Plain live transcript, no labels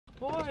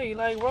Boy,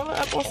 like rolling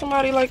up on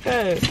somebody like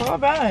that. Fall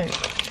back.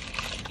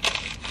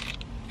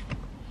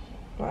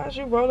 Why is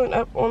you rolling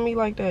up on me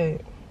like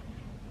that?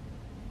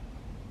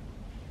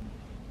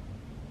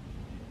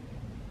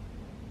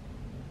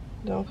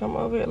 Don't come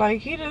over here.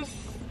 Like, he just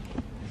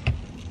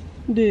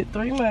did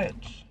too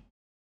much.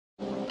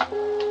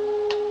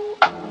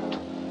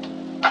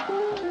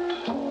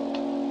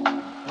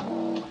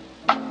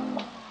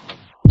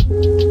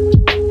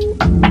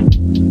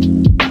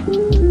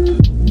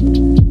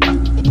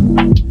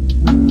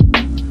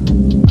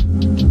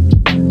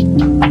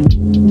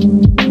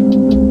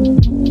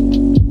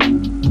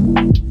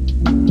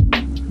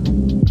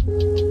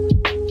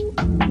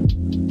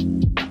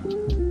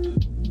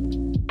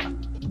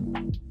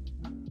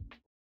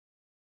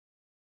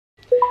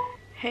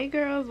 Hey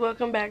girls,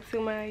 welcome back to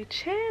my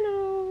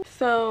channel.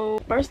 So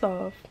first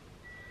off,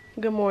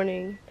 good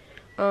morning.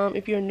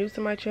 If you're new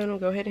to my channel,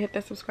 go ahead and hit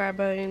that subscribe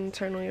button,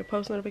 turn on your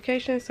post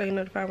notifications so you're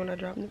notified when I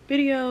drop new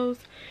videos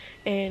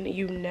and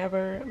you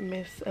never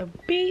miss a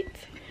beat.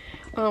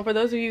 For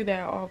those of you that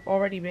have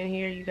already been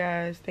here, you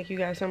guys, thank you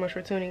guys so much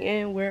for tuning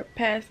in. We're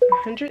past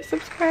 100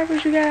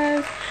 subscribers, you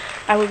guys.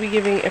 I will be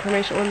giving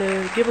information on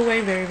the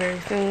giveaway very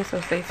soon, so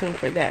stay tuned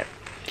for that.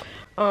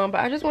 But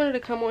I just wanted to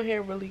come on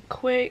here really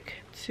quick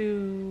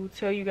to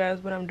tell you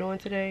guys what I'm doing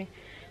today.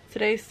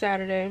 Today's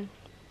Saturday.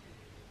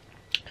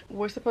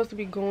 We're supposed to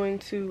be going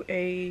to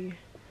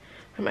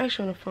I'm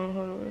actually on the phone,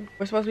 hold on.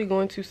 We're supposed to be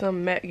going to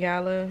some Met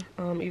Gala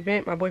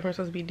event. My boyfriend's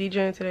supposed to be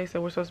DJing today, so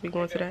we're supposed to be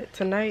going to that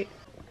tonight.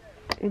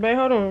 Babe,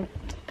 hold on.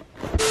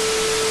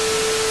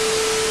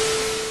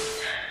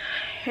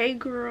 Hey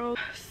girl.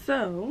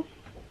 So,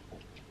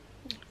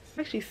 it's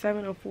actually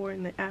 7:04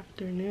 in the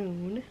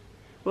afternoon.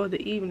 Well,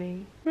 the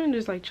evening. I've been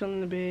just like chilling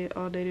in the bed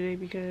all day today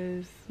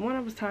because one,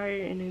 I was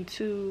tired, and then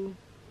two,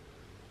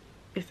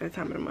 it's that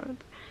time of the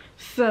month.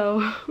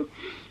 So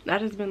I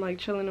just been like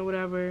chilling or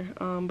whatever.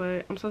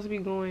 But I'm supposed to be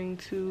going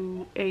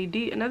to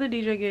another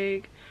DJ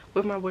gig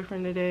with my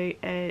boyfriend today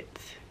at,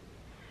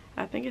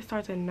 I think it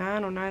starts at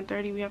 9 or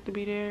 9:30. We have to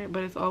be there,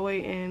 but it's all the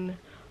way in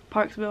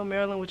Parksville,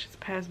 Maryland, which is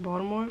past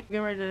Baltimore. I'm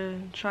getting ready to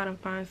try to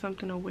find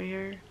something to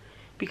wear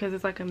because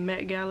it's like a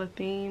Met Gala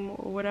theme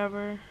or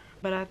whatever.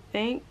 But I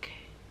think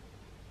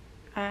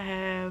I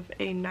have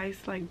a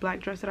nice like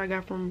black dress that I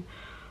got from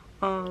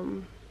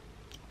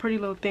Pretty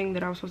Little Thing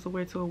that I was supposed to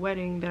wear to a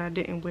wedding that I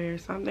didn't wear,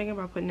 so I'm thinking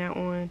about putting that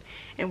on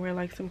and wear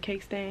like some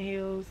cake stand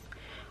heels.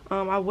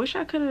 I wish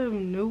I could have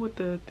knew what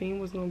the theme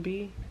was gonna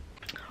be.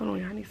 Hold on,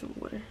 y'all, I need some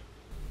water.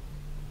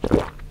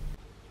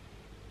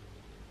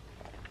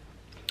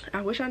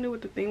 I wish I knew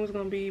what the theme was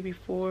gonna be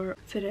before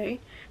today,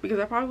 because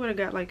I probably would have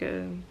got like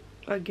a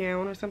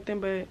gown or something,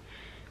 but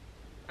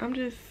I'm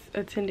just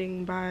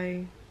attending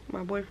by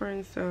my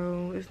boyfriend,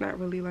 so it's not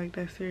really like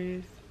that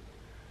serious.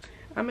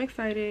 I'm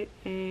excited,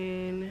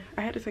 and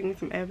I had to take me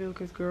some Advil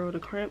because girl, the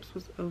cramps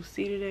was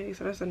OC today,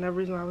 so that's another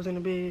reason why I was in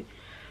the bed.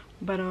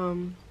 But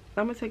I'm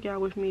gonna take y'all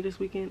with me this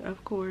weekend,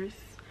 of course.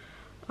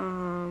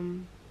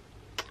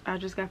 I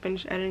just got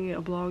finished editing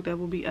a vlog that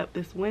will be up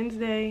this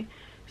Wednesday,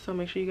 so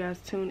make sure you guys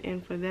tune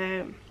in for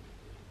that.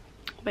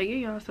 But yeah,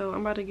 y'all, so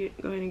I'm about to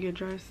go ahead and get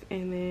dressed,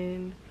 and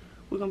then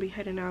we're gonna be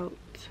heading out,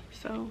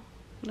 so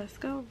let's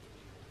go.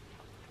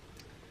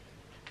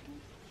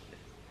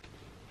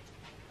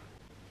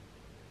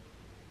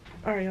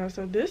 Alright, y'all,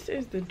 so this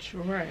is the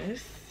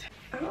dress.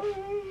 I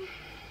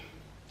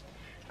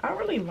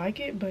really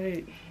like it,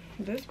 but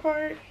this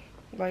part,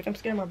 like, I'm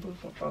scared my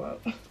boots will fall out.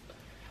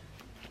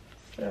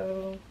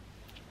 So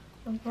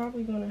I'm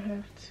probably gonna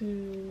have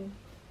to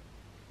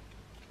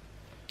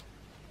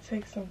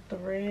take some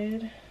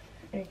thread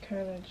and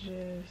kind of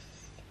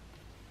just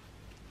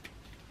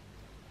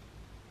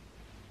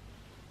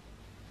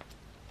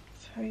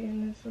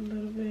tighten this a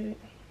little bit,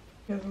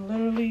 because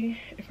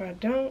literally if I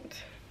don't,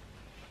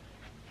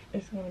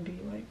 it's gonna be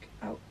like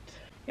out.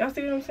 Y'all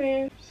see what I'm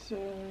saying?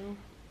 So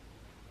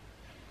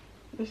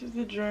this is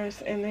the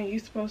dress, and then you're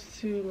supposed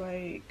to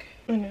like,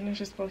 and then it's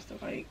just supposed to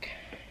like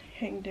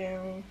hang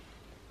down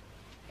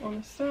on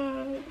the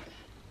side.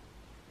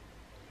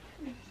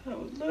 This is how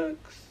it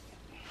looks.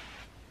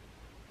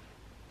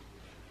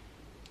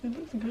 It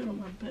looks good on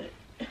my butt.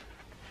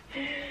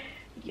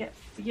 Yes,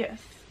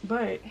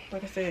 but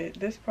like I said,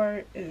 this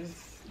part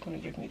is gonna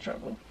give me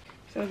trouble.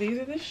 So these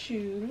are the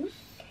shoes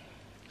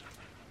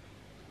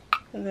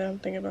that I'm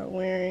thinking about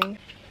wearing.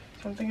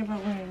 So I'm thinking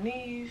about wearing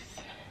these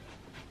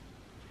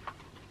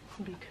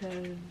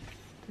because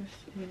this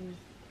is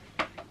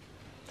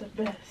the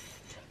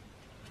best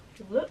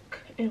look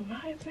in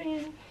my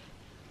opinion.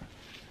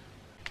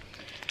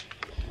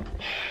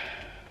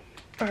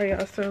 Alright,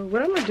 y'all, so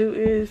what I'm gonna do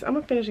is I'm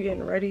gonna finish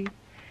getting ready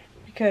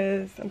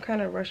because I'm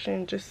kind of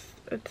rushing just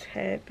a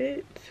tad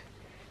bit.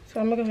 So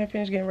I'm gonna go ahead and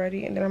finish getting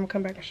ready, and then I'm gonna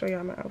come back and show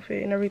y'all my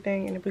outfit and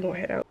everything, and then we're gonna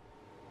head out.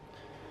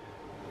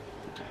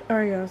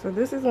 Alright, y'all, so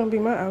this is gonna be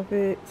my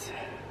outfit.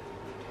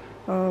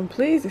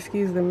 Please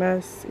excuse the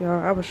mess,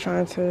 y'all. I was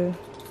trying to,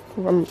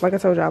 like I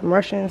told y'all, I'm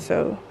rushing,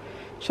 so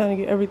trying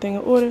to get everything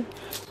in order.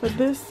 But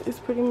this is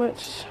pretty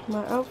much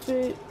my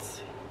outfit.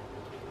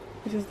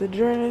 This is the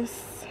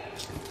dress.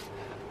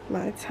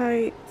 My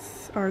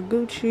tights are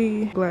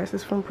Gucci.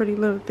 Glasses from Pretty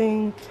Little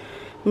Thing.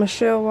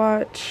 Michelle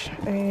watch.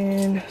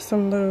 And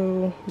some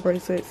little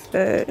bracelets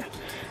that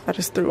I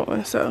just threw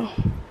on. So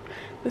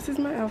this is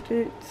my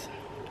outfit.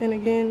 And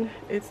again,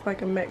 it's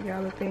like a Met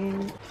Gala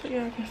thing. So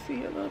y'all can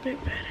see a little bit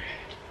better.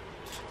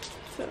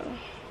 So,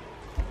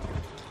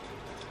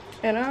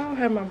 and I'll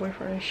have my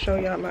boyfriend show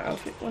y'all my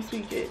outfit once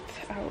we get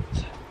out.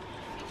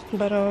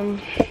 But I'm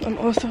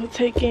also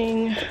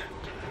taking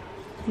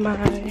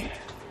my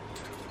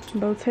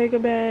Bottega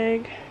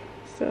bag.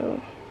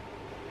 So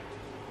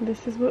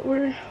this is what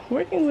we're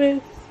working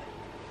with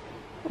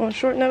on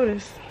short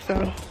notice.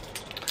 So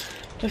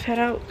let's head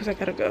out because I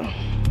gotta go.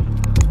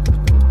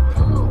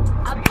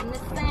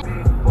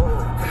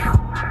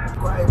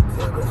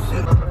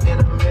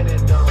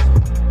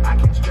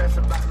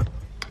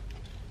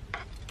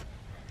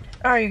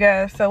 Alright, you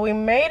guys, so we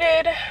made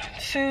it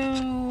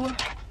to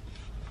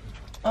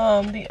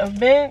the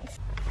event.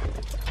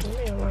 Let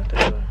me unlock the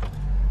door.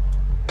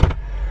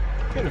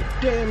 Get a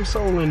damn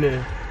soul in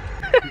there.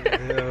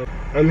 Yeah,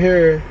 I'm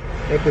here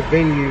at the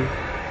venue.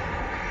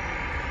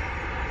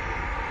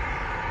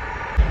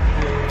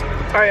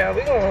 Alright, y'all,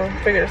 we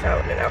gonna figure this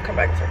out and then I'll come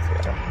back and text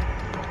you.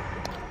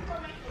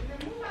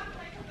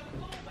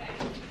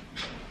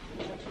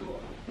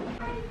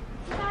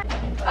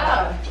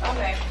 Oh,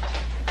 okay.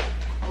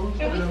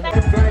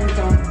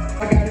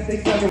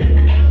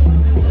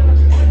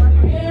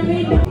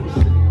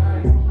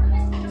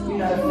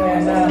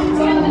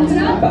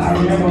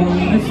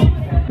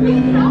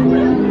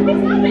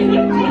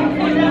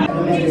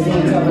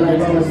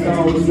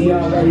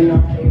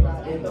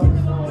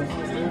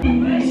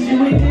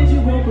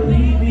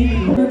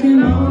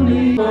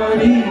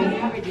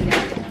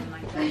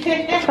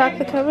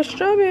 Chocolate covered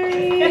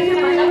strawberries.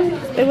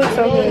 It looks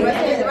so good.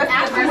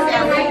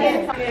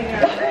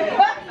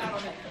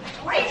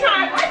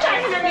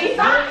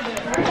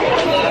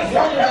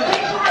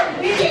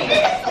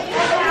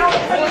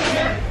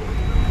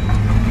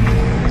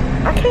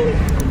 I can't.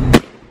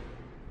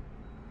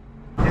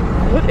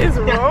 What is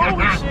wrong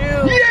with you?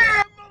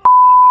 Yeah!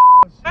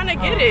 I'm trying to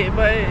get it,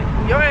 but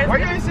your ass. Why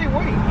you ain't say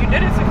wait? You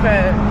did it too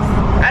fast.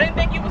 I didn't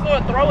think you was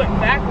gonna throw it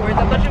backwards.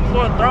 I thought you was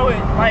gonna throw it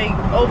like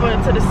over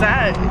to the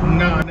side.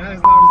 No, not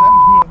as loud as that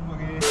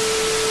motherfucker is.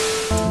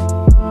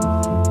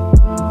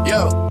 Yo,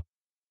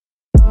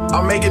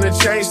 I'm making a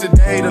change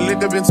today. The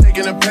liquor been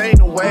taking the pain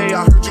away.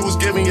 I heard you was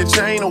giving your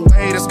chain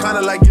away. That's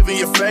kinda like giving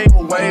your fame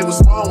away.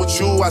 What's wrong with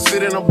you? I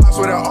sit in a box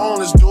where the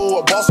owners do.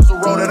 A boss is a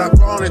road that I've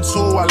grown into.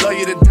 I love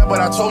you to death,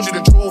 but I told you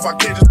the truth. I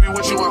can't just be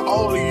with you and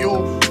only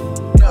you.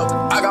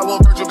 I got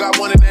one Virgil, got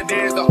one in that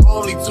day, it's the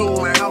only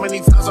two, man. How many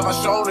times have I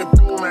shown it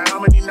through, man? How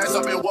many nights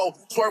I've been, whoa,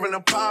 swerving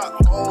the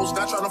potholes,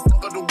 not trying to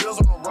fuck up the wheels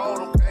on the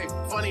road, okay?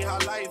 Funny how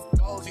life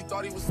goes, he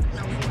thought he was...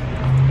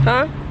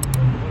 Huh?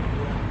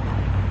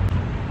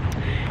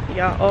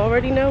 Y'all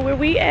already know where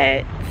we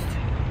at.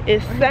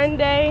 It's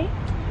Sunday.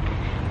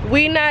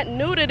 We not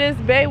new to this,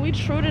 babe. We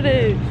true to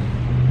this.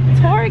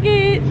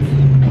 Target.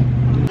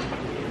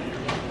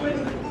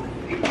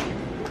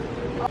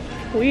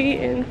 We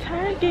in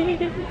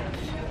Target.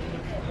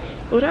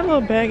 Oh, that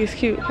little bag is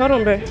cute. Hold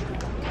on, babe.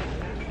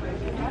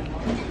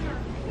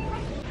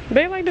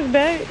 Babe, like this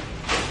bag?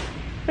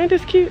 Ain't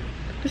this cute?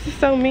 This is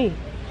so me.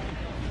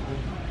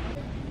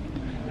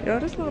 Yo,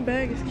 this little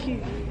bag is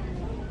cute.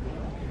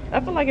 I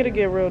feel like it'll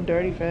get real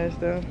dirty fast,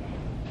 though.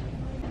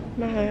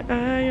 My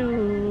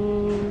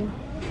aisle.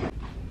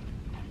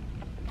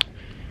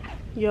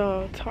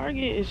 Y'all,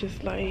 Target is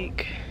just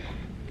like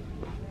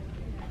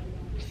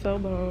so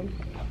bomb.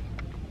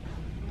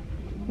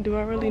 Do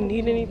I really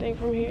need anything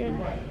from here?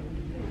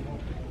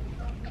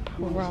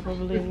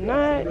 Probably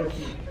not.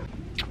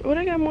 Oh,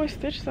 they got more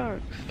Stitch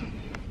socks.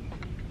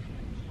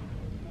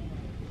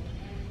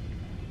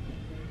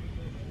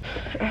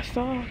 I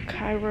saw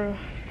Kyra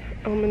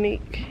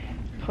Omanique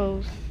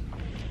post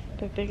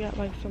that they got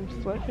like some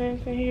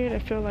sweatpants in here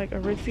that feel like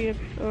Aritzia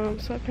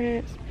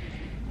sweatpants.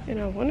 And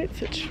I wanted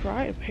to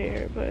try a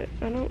pair, but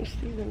I don't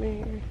see them in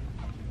here.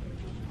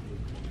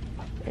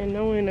 And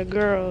knowing the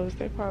girls,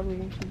 they probably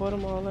bought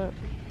them all up.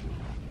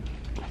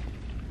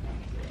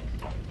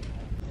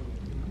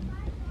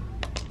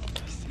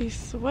 I see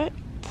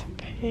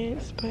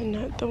sweatpants, but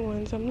not the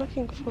ones I'm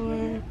looking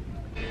for.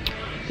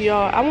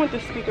 Y'all, I want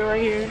this speaker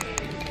right here,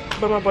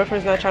 but my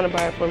boyfriend's not trying to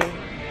buy it for me.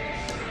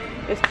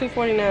 It's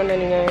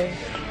 $249.99.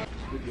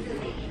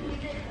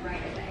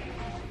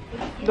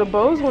 The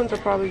Bose ones are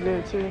probably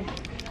good too.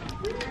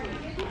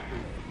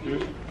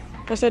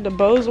 I said the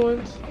Bose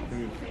ones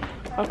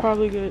are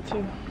probably good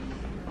too.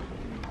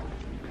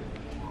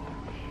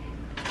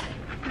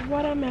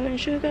 Watermelon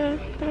sugar.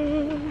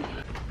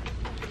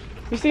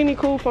 You see any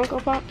cool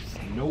Funko Pops?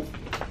 Nope.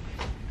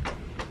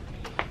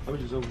 I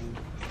was just over.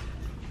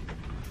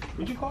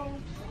 What'd you call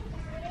them?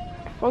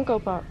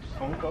 Funko Pops.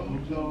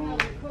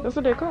 Funko? That's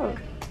what they're called.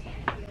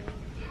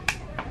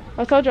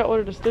 I told you I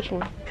ordered a Stitch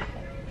one.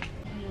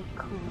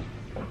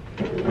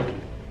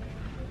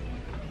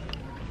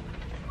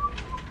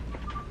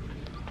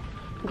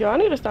 Yo, I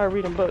need to start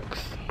reading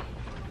books.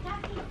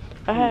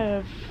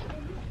 I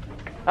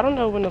don't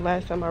know when the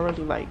last time I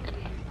really like,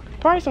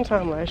 probably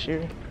sometime last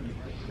year,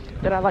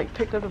 that I like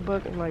picked up a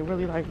book and like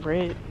really like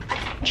read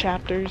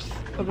chapters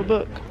of a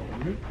book.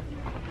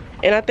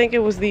 And I think it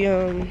was the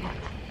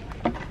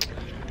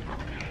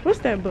what's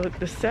that book?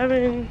 The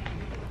 7,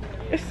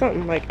 it's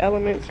something like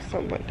Elements or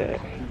something like that.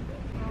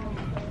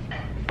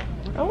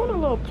 I want a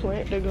little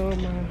plant to go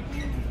in my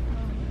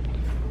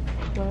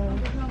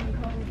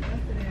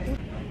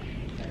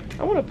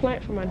I want a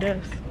plant for my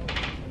desk.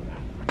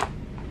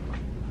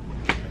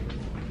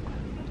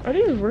 Are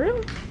these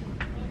real?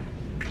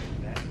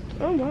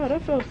 Oh wow,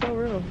 that feels so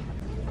real.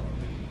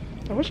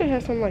 I wish it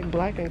had something like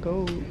black and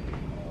gold.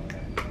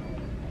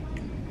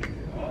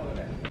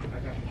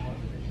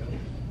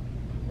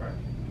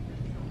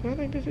 I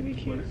think this would be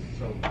cute.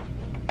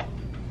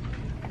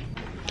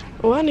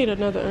 Oh, I need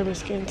another urban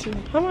skin too.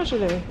 How much are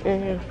they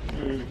in here?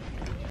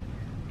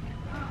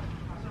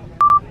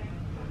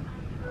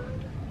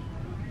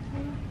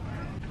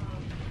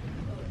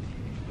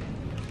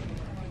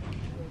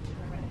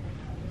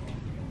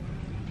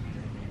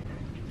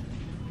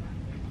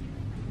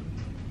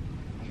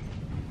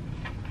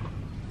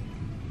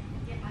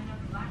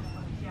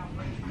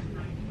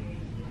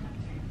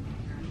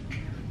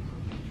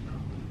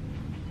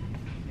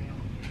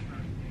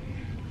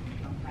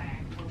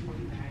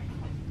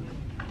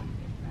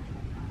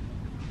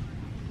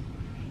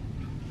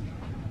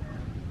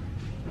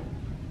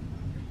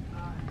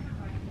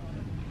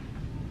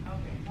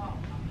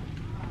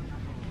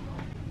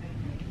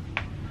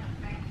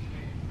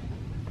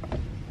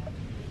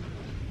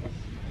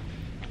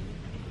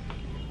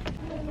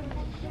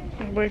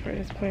 My boyfriend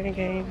is playing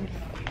games.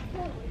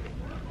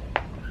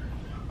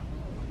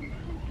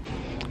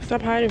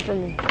 Stop hiding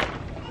from me.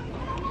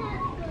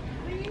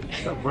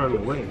 Stop running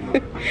away,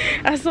 man.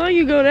 I saw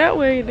you go that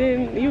way,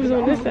 then you was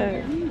on this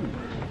side.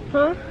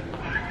 Huh?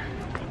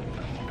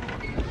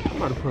 I'm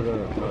about to put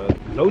a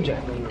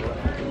LoJack on the way.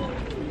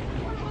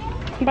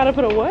 I'm about to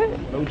put a what?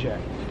 LoJack.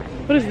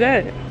 What is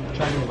that?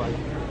 Tracking device.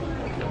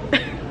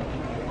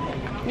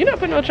 You're not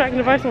putting no tracking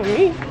device on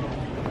me.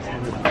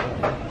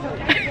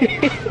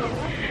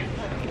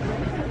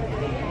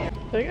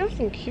 They got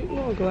some cute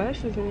little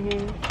glasses in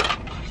here.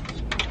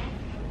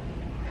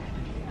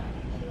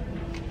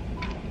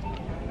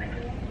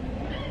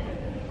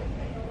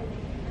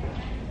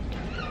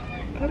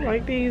 I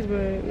like these,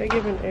 but they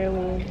give an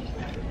heirloom.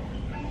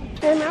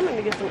 Damn, I'm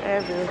gonna get some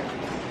Advil.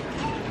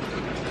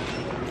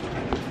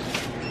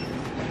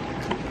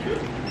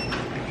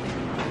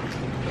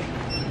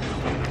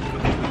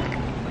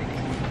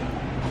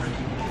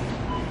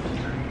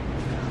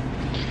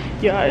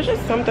 Yeah, it's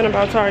just something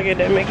about Target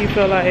that make you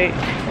feel like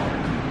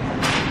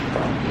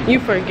you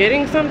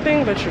forgetting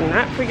something, but you're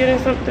not forgetting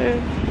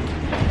something.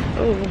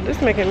 Oh, this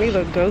making me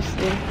look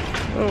ghostly.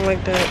 I don't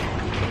like that.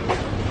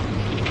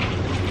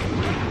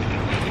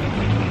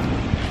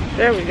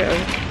 There we go.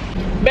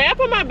 Babe, I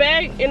put my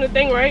bag in the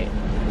thing, right?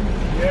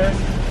 Yes.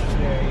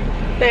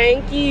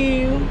 Thank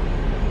you.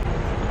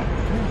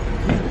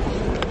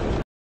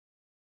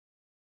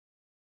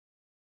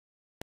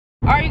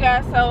 Alright, you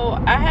guys,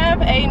 so I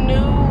have a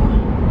new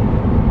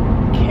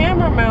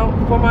camera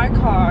mount for my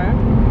car.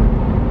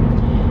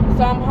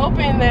 So I'm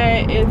hoping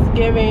that it's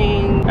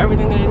giving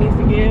everything that it needs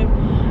to give.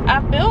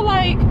 I feel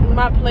like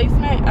my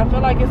placement, I feel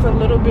like it's a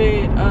little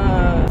bit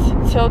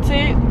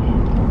tilted.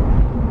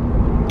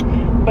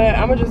 But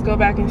I'm gonna just go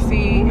back and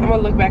see. I'm gonna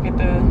look back at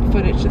the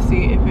footage to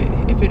see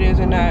if it is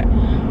or not.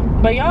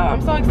 But y'all,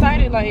 I'm so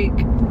excited. Like,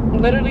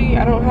 literally,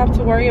 I don't have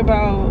to worry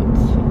about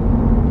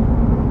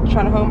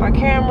trying to hold my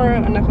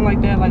camera or nothing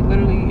like that. Like,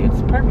 literally,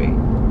 it's perfect.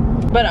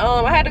 But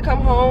I had to come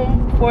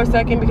home for a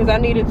second because I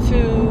needed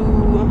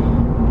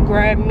to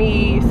grab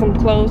me some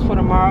clothes for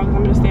tomorrow because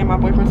I'm gonna stay at my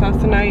boyfriend's house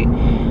tonight.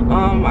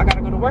 I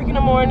gotta go to work in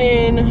the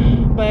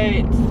morning,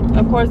 but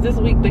of course this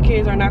week the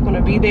kids are not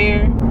gonna be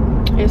there.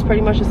 It's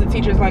pretty much just the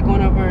teachers like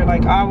going over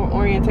like our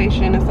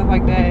orientation and stuff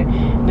like that,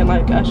 and then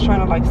like us trying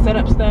to like set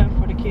up stuff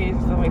for the kids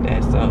and stuff like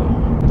that. So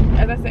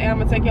as I said, I'm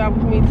gonna take y'all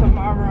with me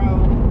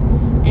tomorrow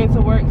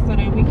into work so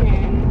that we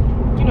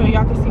can, you know,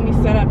 y'all can see me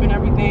set up and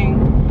everything.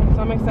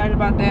 So I'm excited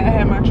about that. I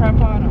have my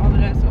tripod and all of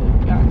that, so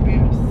y'all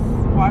can just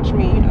watch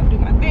me, you know, do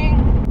my thing.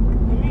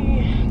 Let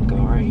me go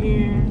right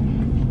here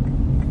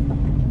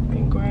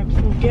and grab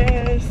some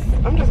gas.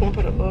 I'm just gonna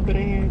put a little bit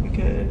in here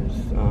because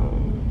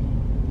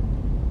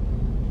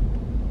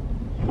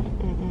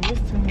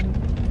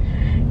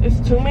it's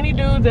too many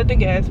dudes at the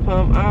gas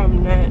pump.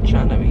 I'm not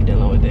trying to be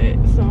dealing with that,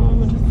 so I'm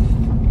gonna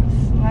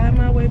just slide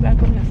my way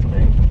back on this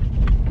way.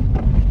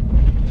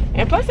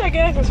 And plus that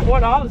gas is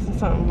 $4 and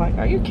something. Like,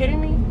 are you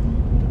kidding me?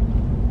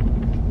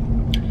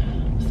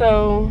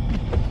 So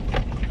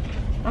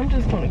I'm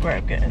just gonna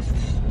grab gas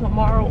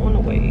tomorrow on the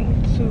way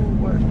to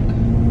work.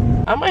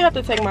 I might have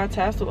to take my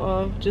tassel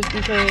off just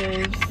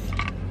because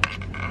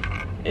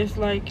it's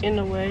like in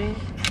the way,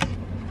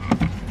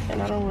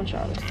 and I don't want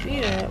y'all to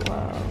see that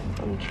while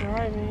I'm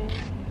driving.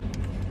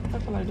 I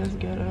feel like that's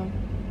ghetto.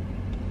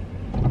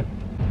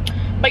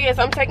 But yes,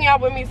 I'm taking y'all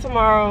with me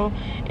tomorrow,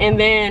 and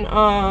then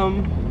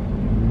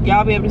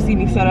y'all be able to see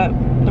me set up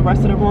the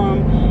rest of the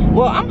room.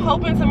 Well, I'm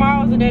hoping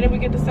tomorrow is the day that we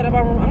get to set up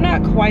our room. I'm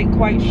not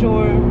quite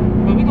sure,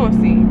 but we're gonna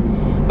see.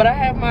 But I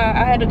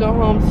had to go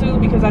home too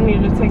because I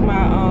needed to take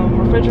my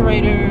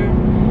refrigerator.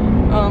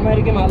 I had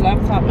to get my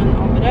laptop and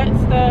all of that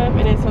stuff,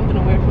 and then something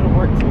to wear for the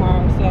work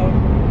tomorrow. So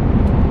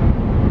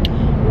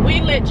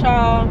we lit,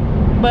 y'all.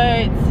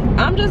 But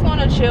I'm just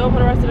gonna chill for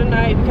the rest of the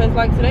night because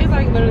like today's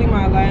like literally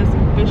my last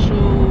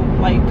official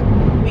like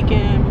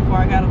weekend before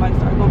I gotta like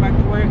start going back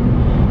to work.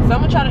 So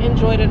I'm gonna try to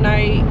enjoy the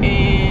night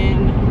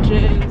and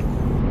just,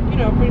 you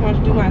know, pretty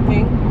much do my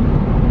thing.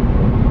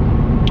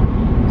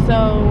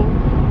 So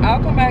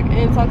I'll come back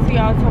and talk to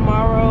y'all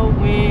tomorrow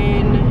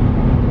when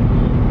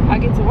I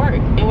get to work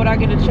and when I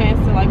get a chance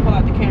to like pull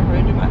out the camera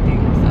and do my thing.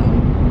 So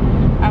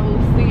I will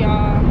see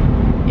y'all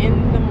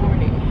in the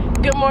morning.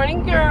 Good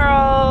morning,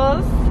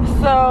 girls.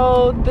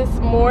 So this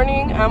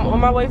morning I'm on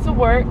my way to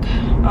work.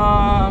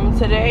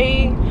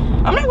 Today,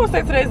 I'm not gonna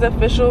say today's the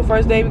official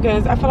first day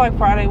because I feel like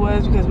Friday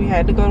was because we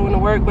had to go to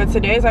work, but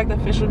today's like the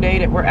official day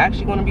that we're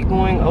actually going to be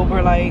going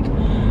over like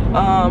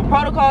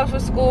protocols for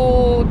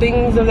school,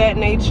 things of that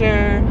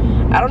nature.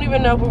 I don't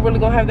even know if we're really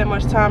gonna have that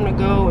much time to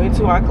go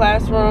into our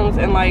classrooms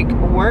and like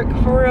work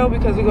for real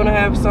because we're gonna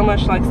have so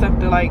much like stuff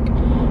to like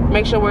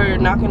make sure we're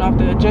knocking off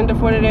the agenda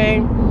for today.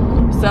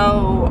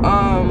 So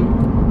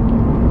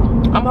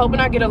I'm hoping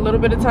I get a little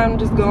bit of time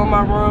to just go in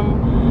my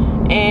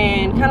room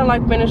and kind of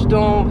like finish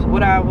doing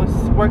what I was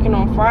working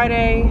on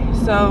Friday.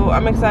 So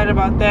I'm excited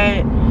about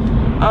that.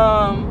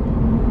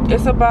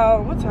 It's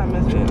about, what time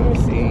is it? Let me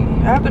see.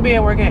 I have to be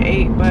at work at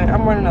 8, but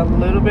I'm running a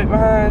little bit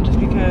behind just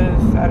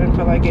because I didn't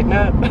feel like getting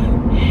up.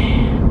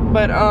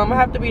 But I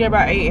have to be there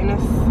by 8, and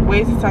it's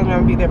ways to tell me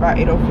I'm gonna be there by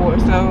 8:04.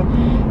 So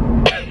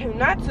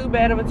not too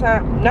bad of a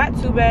time, not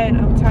too bad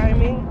of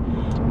timing.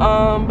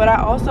 But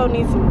I also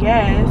need some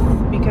gas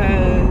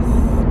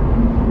because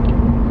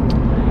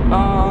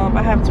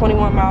I have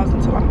 21 miles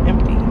until I'm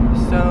empty.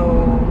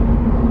 So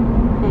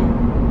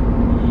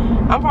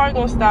I'm probably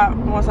gonna stop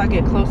once I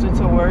get closer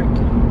to work.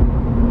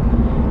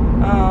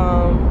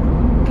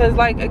 Cause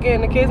like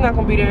again, the kid's not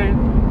gonna be there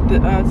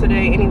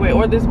today anyway,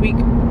 or this week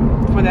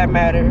for that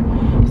matter.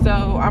 So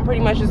I'm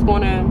pretty much just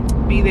gonna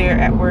be there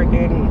at work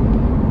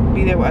and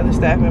be there with other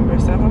staff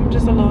members. So if I'm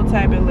just a little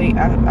tad bit late,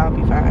 I'll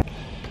be fine.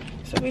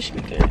 So we should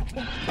be good.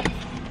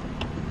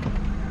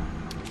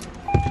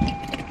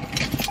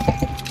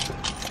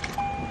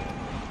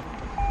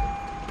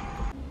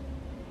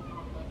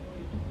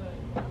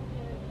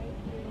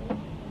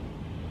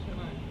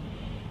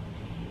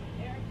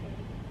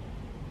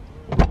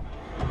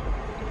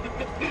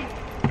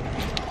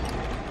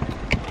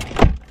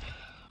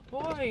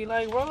 Boy,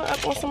 like rolling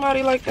up on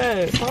somebody like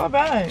that, fall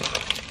back.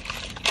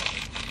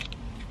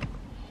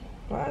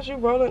 Why is you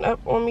rolling up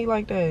on me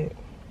like that?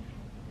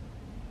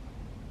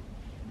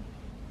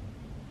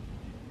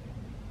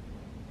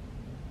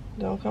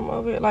 Don't come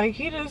over it. Like,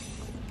 he just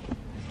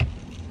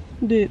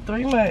did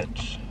too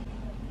much.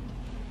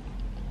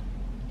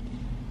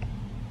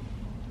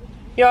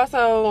 Y'all,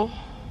 so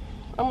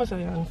I'm gonna show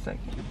y'all in a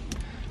second.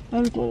 I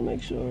just want to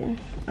make sure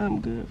I'm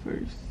good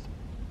first.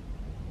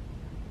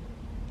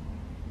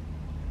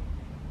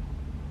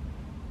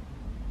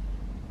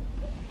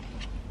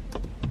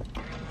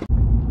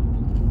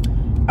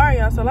 Alright,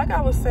 y'all, so like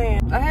I was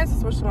saying, I had to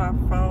switch to my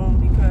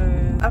phone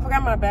because I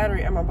forgot my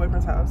battery at my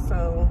boyfriend's house.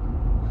 So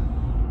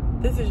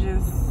this is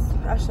just,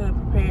 I should have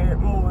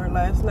prepared more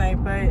last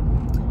night. But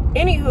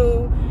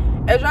anywho,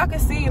 as y'all can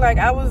see, like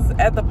I was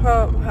at the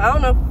pump.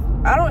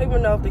 I don't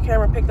even know if the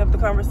camera picked up the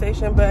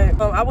conversation,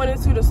 but I went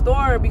into the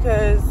store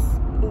because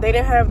they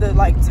didn't have the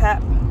like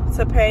tap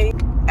to pay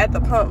at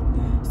the pump.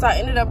 So I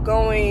ended up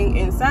going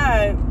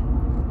inside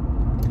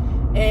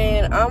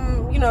and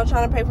I'm, you know,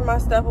 trying to pay for my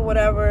stuff or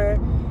whatever.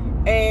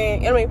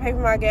 And I mean, pay for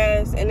my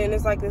gas, and then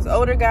it's like this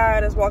older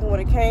guy that's walking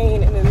with a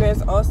cane, and then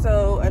there's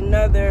also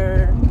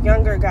another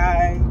younger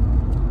guy.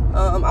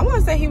 I want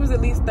to say he was at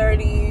least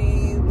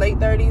 30, late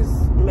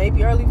 30s,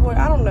 maybe early 40s,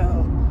 I don't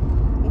know.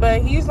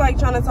 But he's like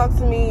trying to talk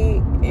to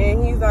me,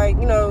 and he's like,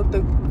 you know,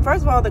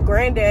 first of all, the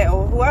granddad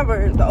or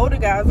whoever, the older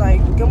guy's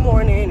like, good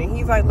morning, and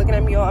he's like looking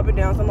at me all up and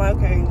down. So I'm like,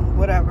 okay,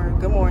 whatever,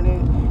 good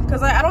morning.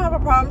 Because like, I don't have a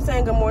problem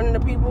saying good morning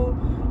to people,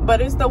 but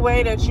it's the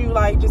way that you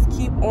like just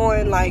keep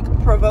on like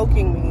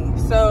provoking me.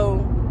 So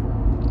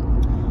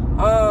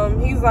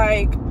he's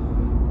like,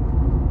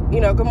 you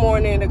know, good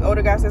morning. The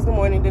older guy says good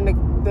morning. Then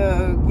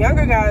the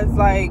younger guy's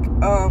like,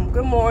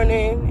 good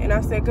morning. And I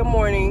said good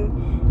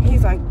morning.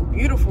 He's like,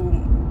 beautiful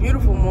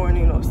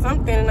morning or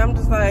something. And I'm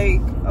just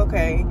like,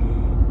 okay.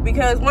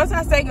 Because once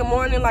I say good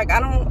morning, like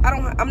I'm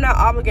not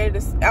obligated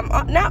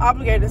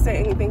to say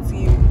anything to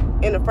you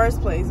in the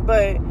first place.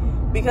 But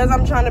because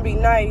I'm trying to be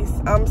nice,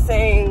 I'm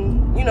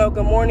saying, you know,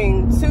 good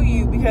morning to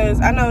you,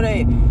 because I know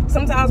that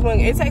sometimes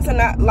when it takes a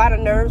lot of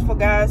nerves for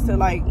guys to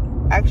like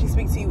actually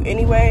speak to you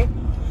anyway.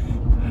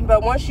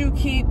 But once you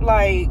keep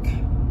like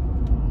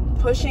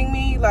pushing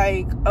me,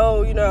 like,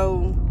 oh, you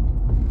know,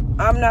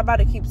 I'm not about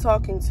to keep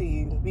talking to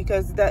you,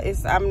 because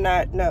we're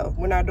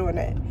not doing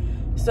that.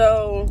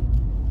 So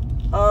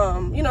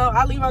You know,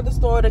 I leave out the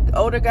store, the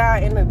older guy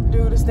and the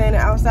dude is standing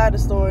outside the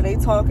store, they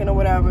talking or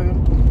whatever.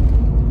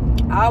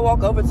 I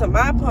walk over to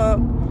my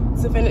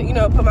pump to finish, you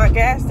know, put my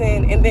gas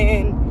in, and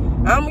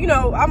then I'm, you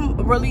know, I'm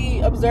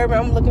really observing,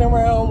 I'm looking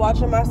around,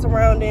 watching my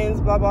surroundings,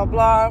 blah, blah,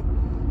 blah.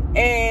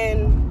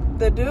 And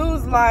the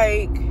dude's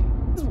like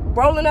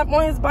rolling up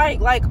on his bike,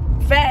 like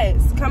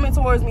fast, coming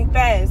towards me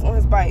fast on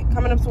his bike,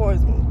 coming up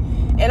towards me.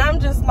 And I'm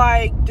just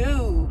like,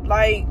 dude,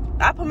 like,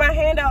 I put my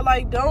hand out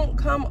like, don't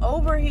come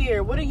over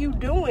here. What are you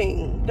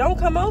doing? Don't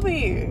come over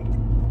here.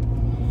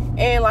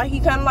 And like, he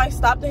kind of like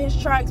stopped in his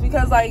tracks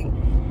because like,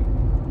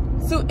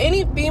 to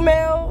any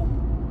female,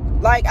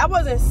 like, I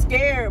wasn't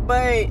scared,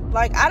 but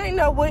like, I don't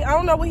know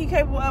what he's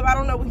capable of. I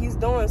don't know what he's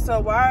doing. So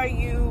why are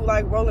you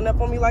like rolling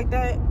up on me like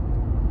that?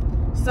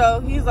 So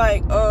he's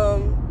like,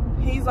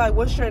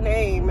 what's your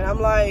name? And I'm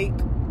like,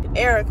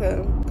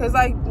 Erica, because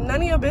like,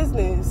 none of your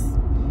business.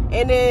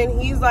 And then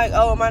he's like,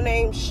 oh, my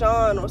name's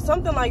Sean or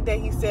something like that,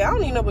 he said. I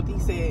don't even know what he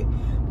said.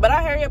 But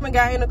I hurry up and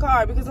got in the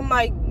car because I'm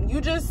like,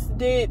 you just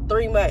did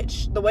too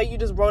much, the way you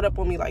just rolled up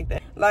on me like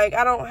that. Like,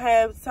 I don't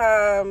have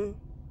time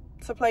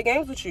to play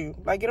games with you.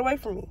 Like, get away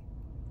from me.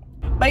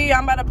 But yeah,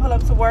 I'm about to pull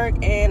up to work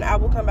and I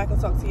will come back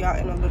and talk to y'all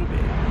in a little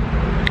bit.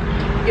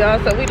 Y'all,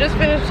 so we just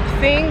finished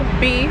seeing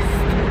Beast.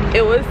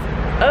 It was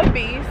a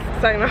beast.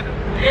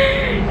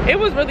 It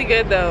was really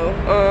good though.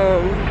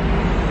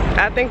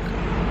 I think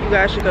you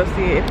guys should go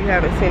see it if you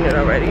haven't seen it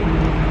already.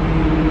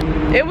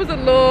 It was a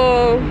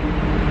little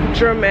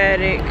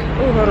dramatic.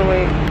 Oh, hold on,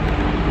 wait.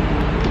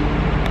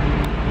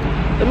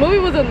 The movie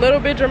was a little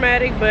bit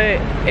dramatic,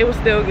 but it was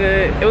still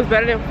good. It was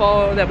better than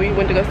Fall that we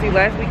went to go see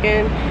last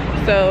weekend.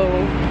 So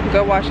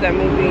go watch that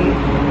movie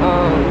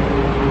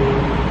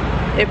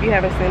if you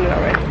haven't seen it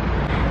already.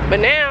 But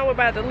now we're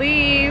about to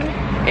leave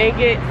and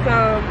get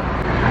some,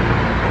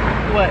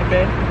 what,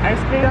 babe? Ice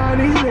cream?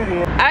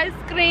 Ice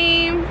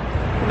cream.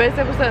 Babe,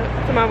 say what's up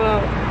to my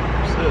vlog.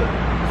 What's up?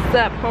 What's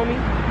up, homie?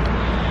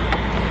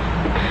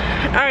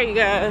 Alright, you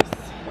guys.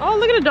 Oh,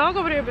 look at the dog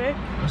over there, babe.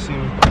 I see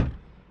him.